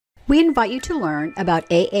We invite you to learn about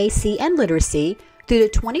AAC and literacy through the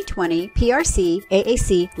 2020 PRC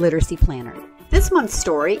AAC Literacy Planner. This month's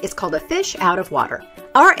story is called A Fish Out of Water.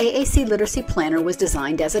 Our AAC Literacy Planner was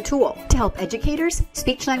designed as a tool to help educators,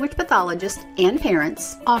 speech-language pathologists, and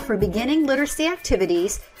parents offer beginning literacy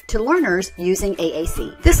activities to learners using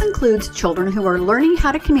AAC. This includes children who are learning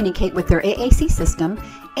how to communicate with their AAC system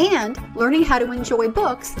and learning how to enjoy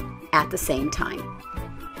books at the same time.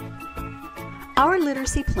 Our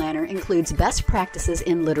literacy planner includes best practices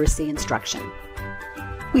in literacy instruction.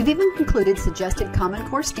 We've even included suggested Common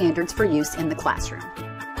Core standards for use in the classroom.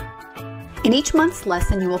 In each month's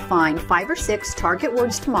lesson, you will find 5 or 6 target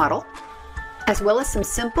words to model, as well as some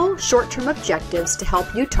simple short-term objectives to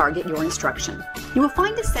help you target your instruction. You will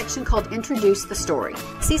find a section called Introduce the Story.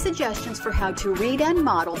 See suggestions for how to read and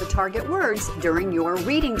model the target words during your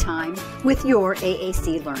reading time with your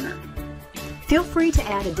AAC learner. Feel free to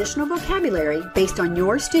add additional vocabulary based on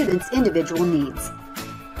your students' individual needs.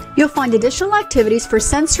 You'll find additional activities for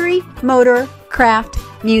sensory, motor, craft,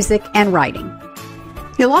 music, and writing.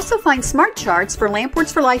 You'll also find smart charts for Lamp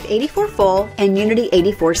Words for Life 84 Full and Unity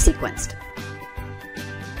 84 Sequenced.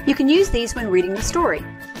 You can use these when reading the story.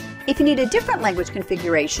 If you need a different language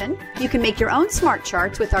configuration, you can make your own smart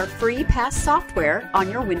charts with our free PASS software on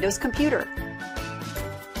your Windows computer.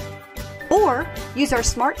 Or use our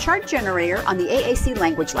smart chart generator on the AAC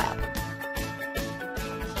Language Lab.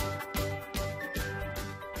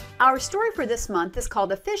 Our story for this month is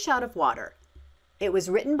called A Fish Out of Water. It was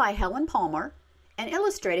written by Helen Palmer and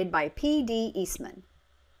illustrated by P.D. Eastman.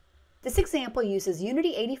 This example uses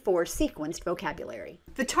Unity 84 sequenced vocabulary.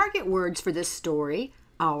 The target words for this story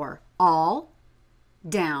are all,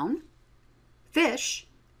 down, fish,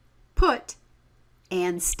 put,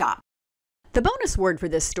 and stop. The bonus word for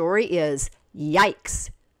this story is yikes.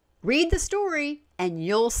 Read the story and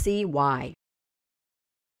you'll see why.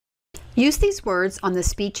 Use these words on the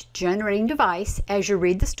speech generating device as you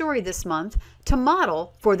read the story this month to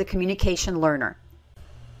model for the communication learner.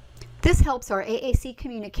 This helps our AAC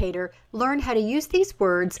communicator learn how to use these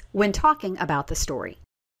words when talking about the story.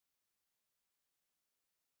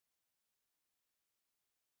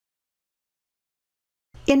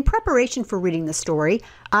 In preparation for reading the story,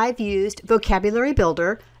 I've used Vocabulary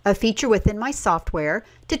Builder, a feature within my software,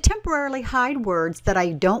 to temporarily hide words that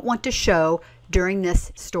I don't want to show during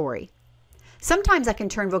this story. Sometimes I can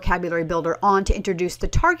turn Vocabulary Builder on to introduce the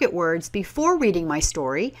target words before reading my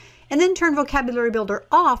story, and then turn Vocabulary Builder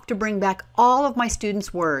off to bring back all of my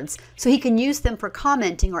students' words so he can use them for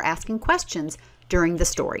commenting or asking questions during the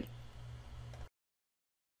story.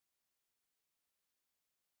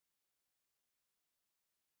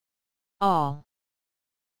 All,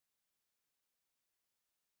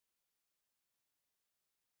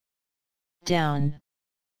 down,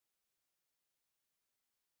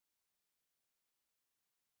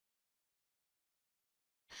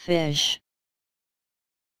 fish,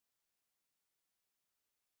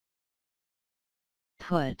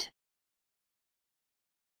 put,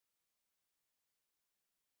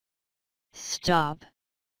 stop,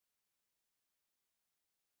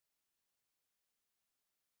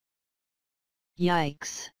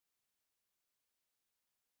 yikes.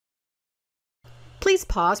 Please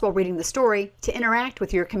pause while reading the story to interact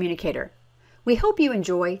with your communicator. We hope you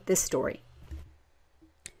enjoy this story.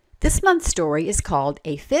 This month's story is called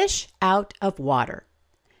A Fish Out of Water.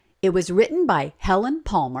 It was written by Helen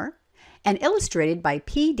Palmer and illustrated by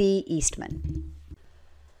P.D. Eastman.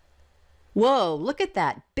 Whoa, look at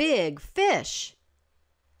that big fish.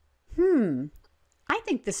 I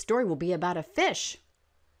think this story will be about a fish.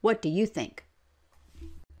 What do you think?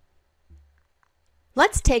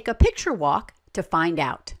 Let's take a picture walk to find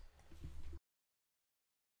out.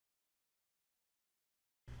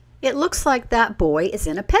 It looks like that boy is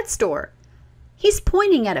in a pet store. He's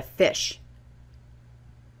pointing at a fish.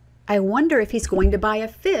 I wonder if he's going to buy a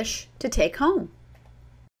fish to take home.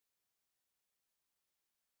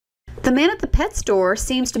 The man at the pet store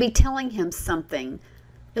seems to be telling him something.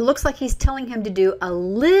 It looks like he's telling him to do a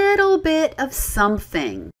little bit of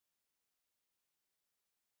something.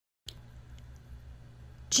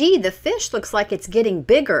 Gee, the fish looks like it's getting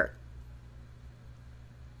bigger.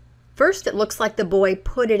 First, it looks like the boy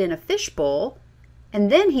put it in a fish bowl, and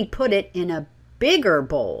then he put it in a bigger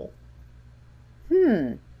bowl.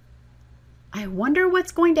 I wonder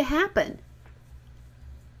what's going to happen.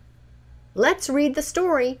 Let's read the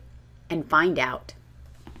story and find out.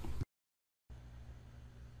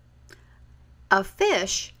 A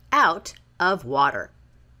Fish Out of Water.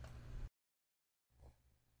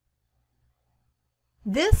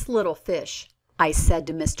 "This little fish," I said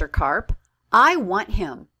to Mr. Carp, "I want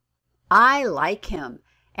him. I like him,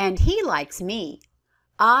 and he likes me.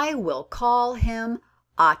 I will call him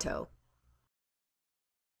Otto.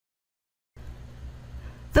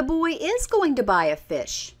 The boy is going to buy a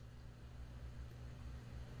fish.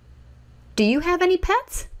 Do you have any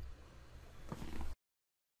pets?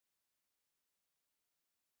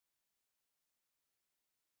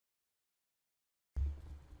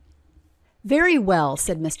 Very well,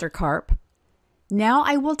 said Mr. Carp. Now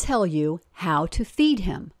I will tell you how to feed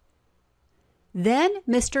him. Then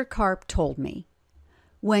Mr. Carp told me,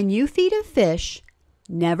 when you feed a fish,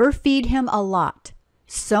 never feed him a lot,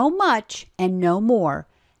 so much and no more,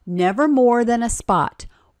 never more than a spot,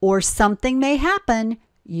 or something may happen,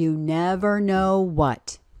 you never know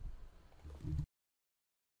what.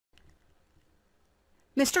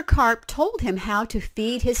 Mr. Carp told him how to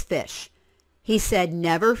feed his fish. He said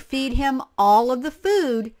never feed him all of the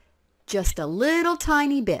food, just a little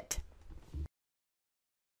tiny bit.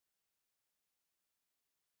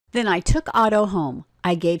 Then I took Otto home.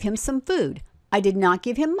 I gave him some food. I did not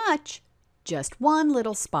give him much, just one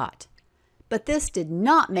little spot. But this did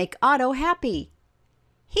not make Otto happy.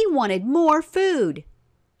 He wanted more food.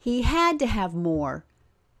 He had to have more.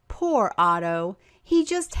 Poor Otto, he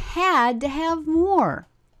just had to have more.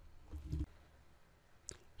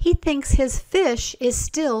 He thinks his fish is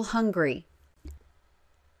still hungry.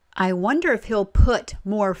 I wonder if he'll put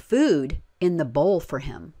more food in the bowl for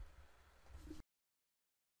him.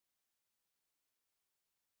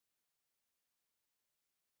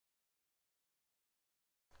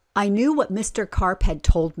 I knew what Mr. Carp had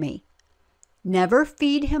told me. Never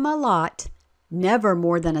feed him a lot, never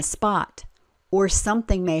more than a spot, or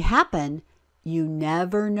something may happen, you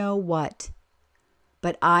never know what.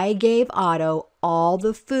 But I gave Otto all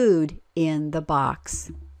the food in the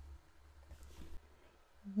box.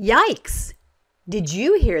 Yikes! Did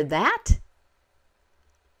you hear that?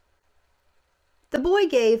 The boy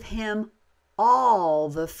gave him all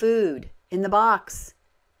the food in the box.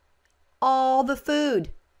 All the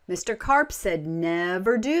food. Mr. Carp said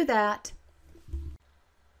never do that.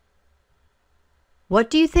 What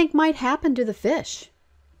do you think might happen to the fish?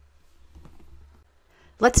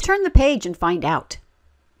 Let's turn the page and find out.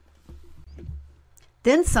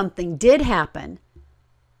 Then something did happen.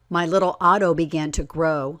 My little Otto began to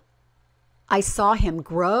grow. I saw him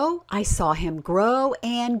grow, I saw him grow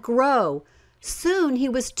and grow. Soon he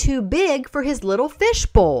was too big for his little fish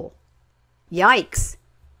bowl. Yikes!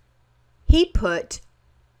 He put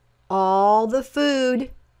all the food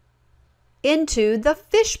into the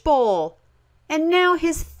fish bowl, and now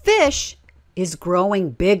his fish is growing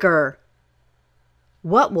bigger.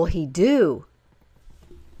 What will he do?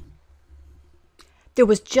 There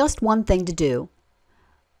was just one thing to do.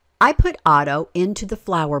 I put Otto into the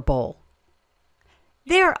flour bowl.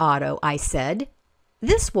 There, Otto, I said,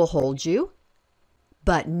 this will hold you.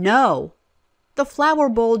 But no, the flour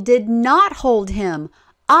bowl did not hold him.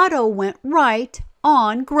 Otto went right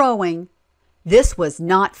on growing. This was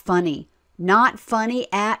not funny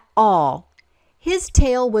at all. His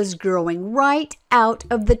tail was growing right out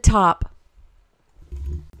of the top.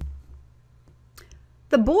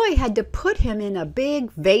 The boy had to put him in a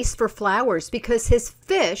big vase for flowers because his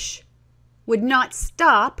fish would not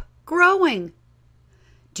stop growing.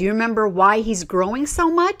 Do you remember why he's growing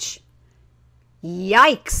so much?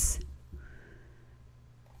 Yikes!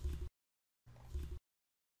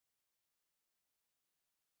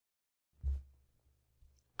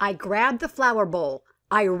 I grabbed the flour bowl.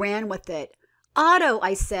 I ran with it. Otto,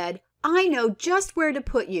 I said, I know just where to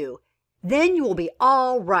put you. Then you will be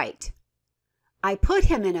all right. I put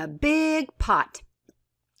him in a big pot.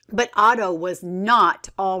 But Otto was not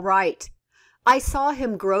all right. I saw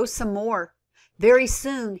him grow some more. Very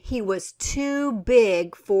soon he was too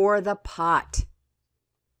big for the pot.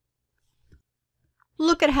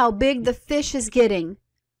 Look at how big the fish is getting.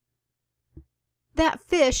 That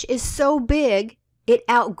fish is so big, it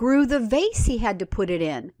outgrew the vase he had to put it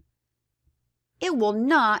in. It will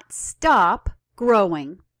not stop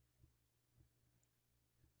growing.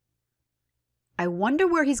 I wonder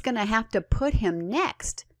where he's going to have to put him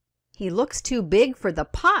next. He looks too big for the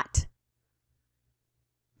pot.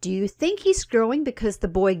 Do you think he's growing because the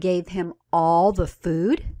boy gave him all the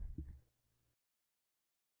food?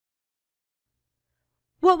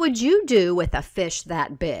 What would you do with a fish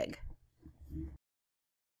that big?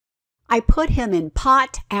 I put him in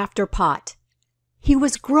pot after pot. He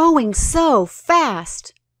was growing so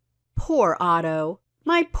fast. Poor Otto,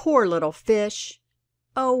 my poor little fish.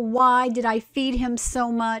 Oh, why did I feed him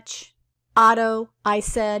so much? Otto, I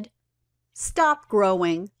said, stop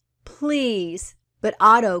growing, please. But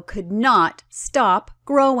Otto could not stop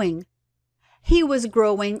growing. He was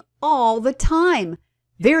growing all the time.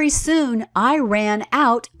 Very soon I ran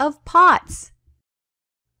out of pots.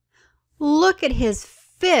 Look at his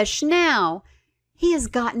fish now. He has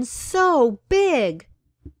gotten so big.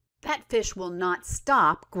 That fish will not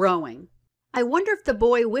stop growing. I wonder if the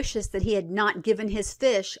boy wishes that he had not given his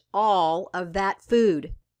fish all of that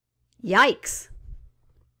food. Yikes!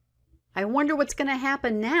 I wonder what's going to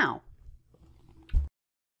happen now.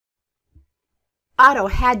 Otto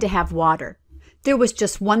had to have water. There was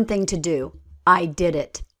just one thing to do. I did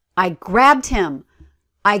it. I grabbed him.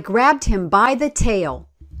 I grabbed him by the tail.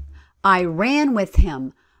 I ran with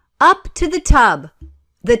him up to the tub.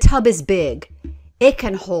 The tub is big. It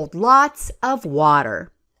can hold lots of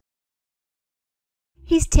water.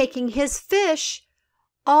 He's taking his fish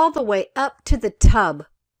all the way up to the tub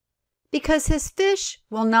because his fish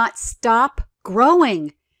will not stop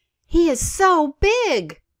growing. He is so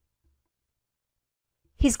big.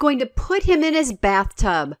 He's going to put him in his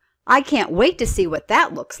bathtub. I can't wait to see what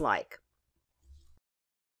that looks like.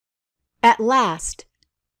 At last,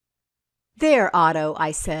 "There, Otto,"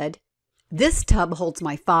 I said. "This tub holds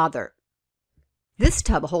my father. This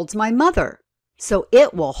tub holds my mother, so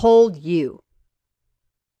it will hold you."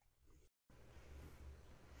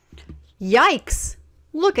 Yikes!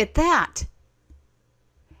 Look at that.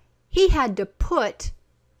 He had to put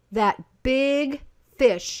that big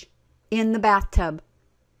fish in the bathtub.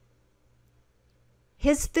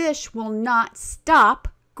 His fish will not stop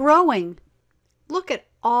growing. Look at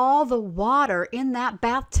all the water in that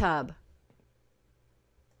bathtub.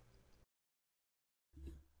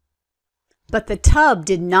 But the tub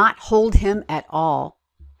did not hold him at all.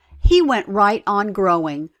 He went right on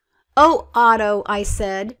growing. "Oh, Otto," I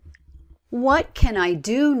said, "what can I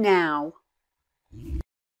do now?"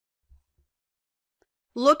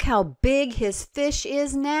 Look how big his fish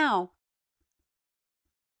is now.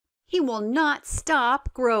 He will not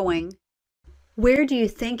stop growing. Where do you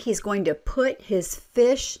think he's going to put his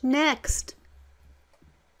fish next?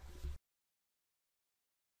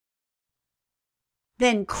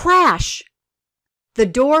 Then crash! The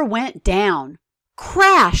door went down.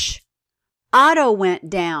 Crash! Otto went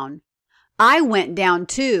down. I went down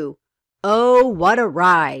too. Oh, what a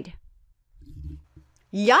ride!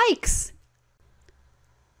 Yikes!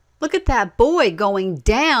 Look at that boy going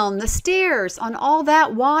down the stairs on all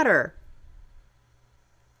that water.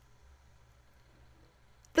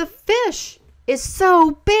 The fish is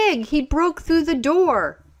so big he broke through the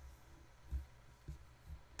door.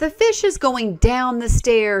 The fish is going down the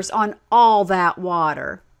stairs on all that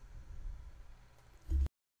water.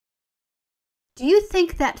 Do you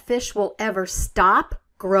think that fish will ever stop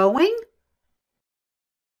growing?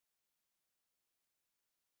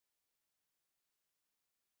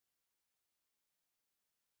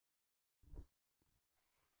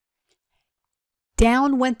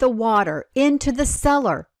 Down went the water into the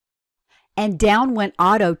cellar. And down went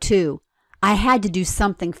Otto too. I had to do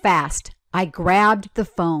something fast. I grabbed the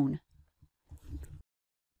phone.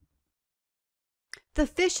 The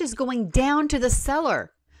fish is going down to the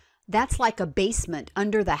cellar. That's like a basement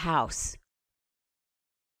under the house.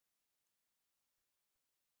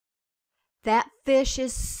 That fish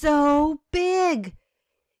is so big.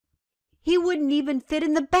 He wouldn't even fit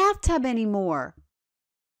in the bathtub anymore.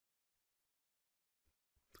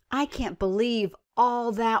 I can't believe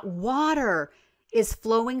all that water is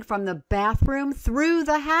flowing from the bathroom through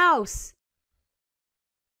the house.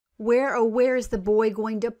 Where, oh, where is the boy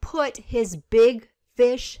going to put his big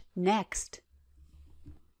fish next?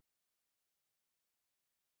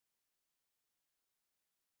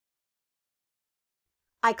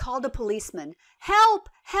 I called a policeman. "Help!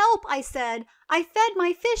 Help!" I said. "I fed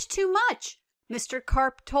my fish too much. Mr.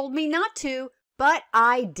 Carp told me not to, but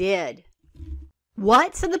I did."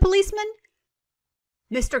 "What?" said the policeman.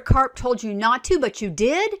 "Mr. Carp told you not to, but you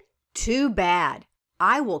did? Too bad.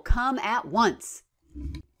 I will come at once."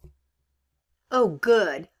 Oh,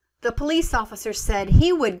 good. The police officer said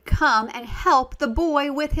he would come and help the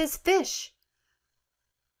boy with his fish.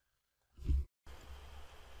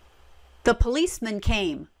 The policeman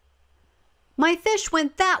came. "My fish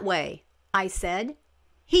went that way," I said.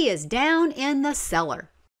 "He is down in the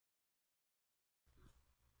cellar."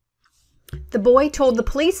 The boy told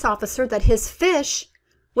the police officer that his fish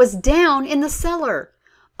was down in the cellar.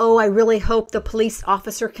 Oh, I really hope the police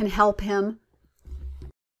officer can help him.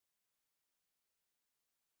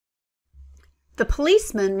 The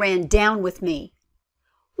policeman ran down with me.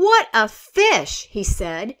 "What a fish!" he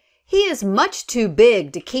said. "He is much too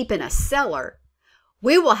big to keep in a cellar.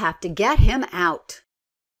 We will have to get him out."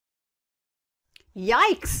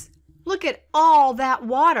 Yikes! Look at all that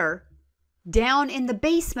water down in the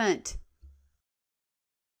basement.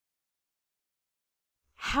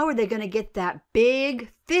 How are they going to get that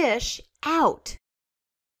big fish out?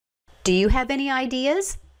 Do you have any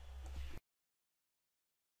ideas?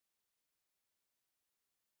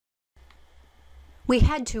 We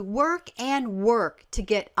had to work and work to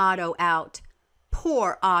get Otto out.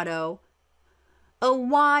 Poor Otto. Oh,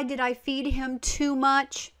 why did I feed him too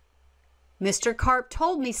much? Mr. Carp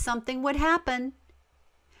told me something would happen.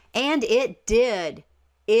 And it did.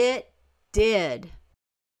 It did.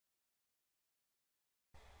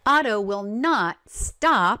 Otto will not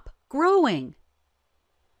stop growing.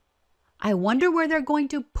 I wonder where they're going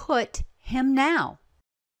to put him now.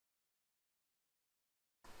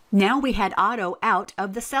 Now we had Otto out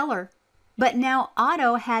of the cellar, but now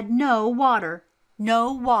Otto had no water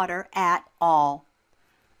at all.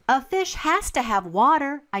 A fish has to have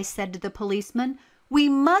water, I said to the policeman. We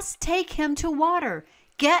must take him to water.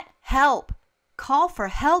 Get help. Call for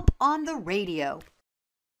help on the radio.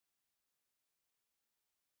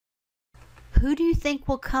 Who do you think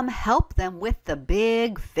will come help them with the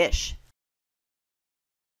big fish?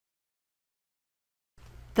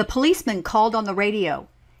 The policeman called on the radio.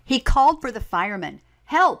 He called for the firemen.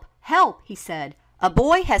 Help, help, he said. A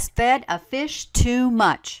boy has fed a fish too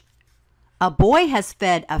much. A boy has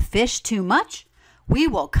fed a fish too much? We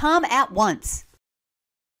will come at once.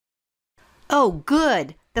 Oh,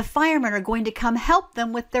 good. The firemen are going to come help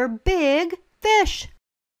them with their big fish.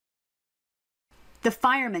 The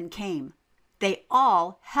firemen came. They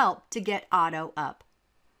all helped to get Otto up.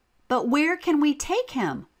 But where can we take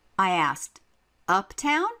him? I asked.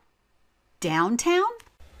 Uptown? Downtown?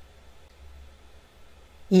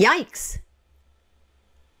 Yikes!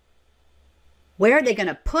 Where are they going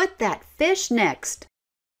to put that fish next?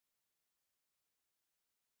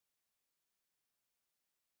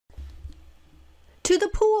 To the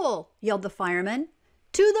pool, yelled the fireman.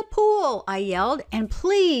 To the pool, I yelled, and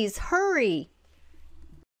please hurry.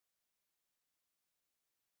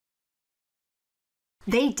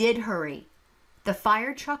 They did hurry. The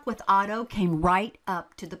fire truck with Otto came right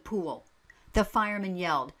up to the pool. The fireman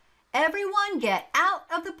yelled, Everyone get out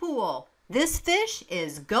of the pool. This fish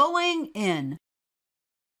is going in.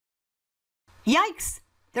 Yikes!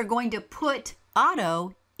 They're going to put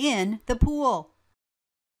Otto in the pool.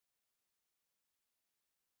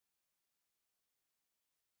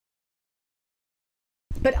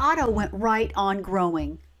 But Otto went right on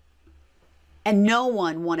growing. And no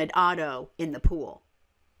one wanted Otto in the pool.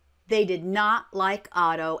 They did not like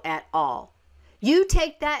Otto at all. You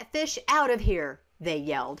take that fish out of here, they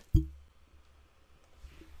yelled.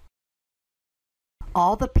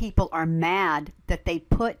 All the people are mad that they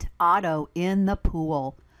put Otto in the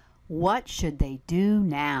pool. What should they do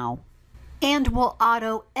now? And will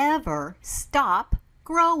Otto ever stop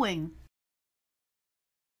growing?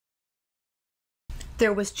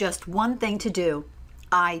 There was just one thing to do.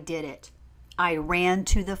 I did it. I ran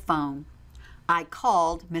to the phone. I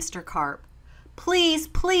called Mr. Carp. Please,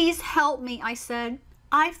 please help me, I said.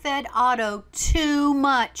 I fed Otto too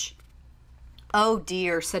much. Oh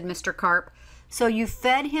dear, said Mr. Carp. So you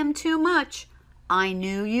fed him too much. I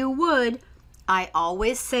knew you would. I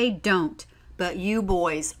always say don't, but you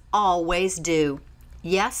boys always do.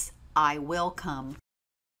 Yes, I will come.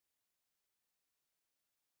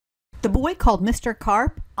 The boy called Mr.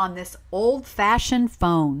 Carp on this old-fashioned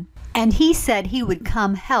phone, and he said he would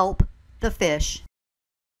come help the fish.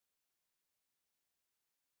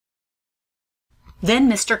 Then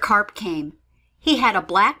Mr. Carp came. He had a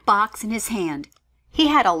black box in his hand. He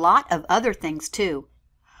had a lot of other things too.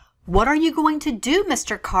 What are you going to do,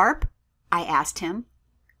 Mr. Carp? I asked him.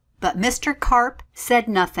 But Mr. Carp said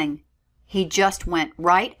nothing. He just went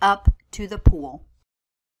right up to the pool.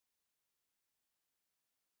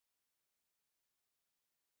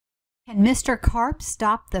 Can Mr. Carp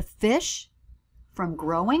stop the fish from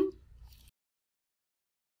growing?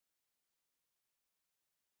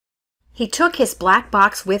 He took his black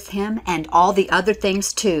box with him and all the other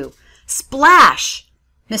things too. Splash!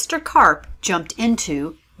 Mr. Carp jumped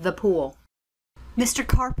into the pool. Mr.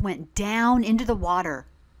 Carp went down into the water.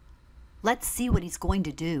 Let's see what he's going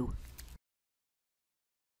to do.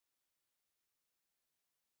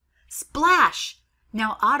 Splash!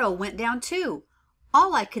 Now Otto went down too.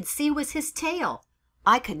 All I could see was his tail.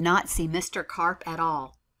 I could not see Mr. Carp at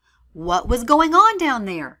all. What was going on down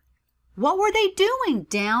there? What were they doing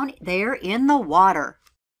down there in the water?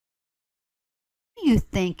 What do you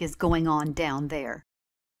think is going on down there?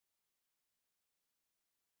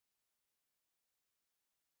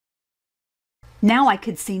 Now I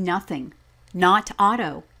could see nothing. Not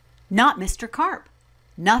Otto. Not Mr. Carp.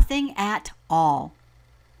 Nothing at all.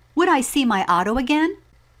 Would I see my Otto again?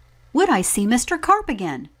 Would I see Mr. Carp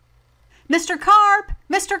again? "Mr. Carp!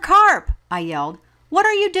 Mr. Carp!" I yelled. "What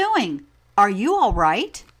are you doing? Are you all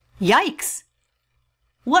right?" Yikes!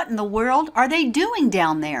 What in the world are they doing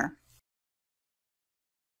down there?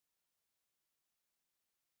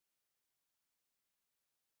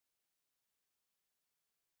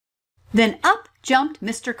 Then up jumped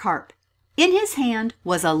Mr. Carp. In his hand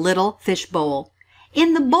was a little fish bowl.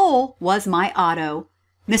 In the bowl was my Otto.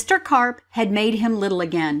 Mr. Carp had made him little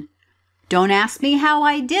again. "Don't ask me how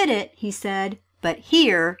I did it," he said, "but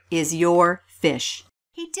here is your fish."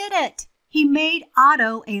 He did it! He made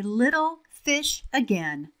Otto a little fish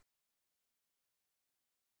again.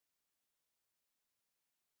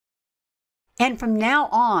 "And from now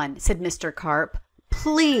on," said Mr. Carp,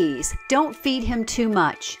 "please don't feed him too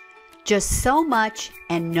much. Just so much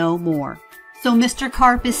and no more." So Mr.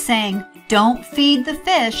 Carp is saying, don't feed the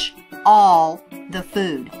fish all the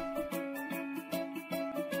food.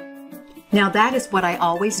 Now that is what I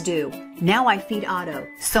always do. Now I feed Otto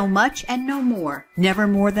so much and no more, never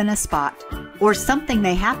more than a spot, or something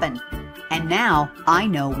may happen. And now I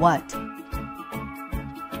know what.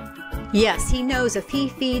 Yes, he knows if he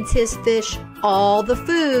feeds his fish all the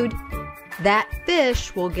food, that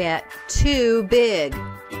fish will get too big,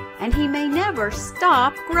 and he may never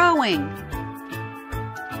stop growing.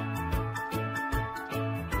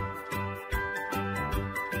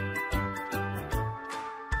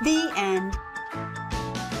 The end.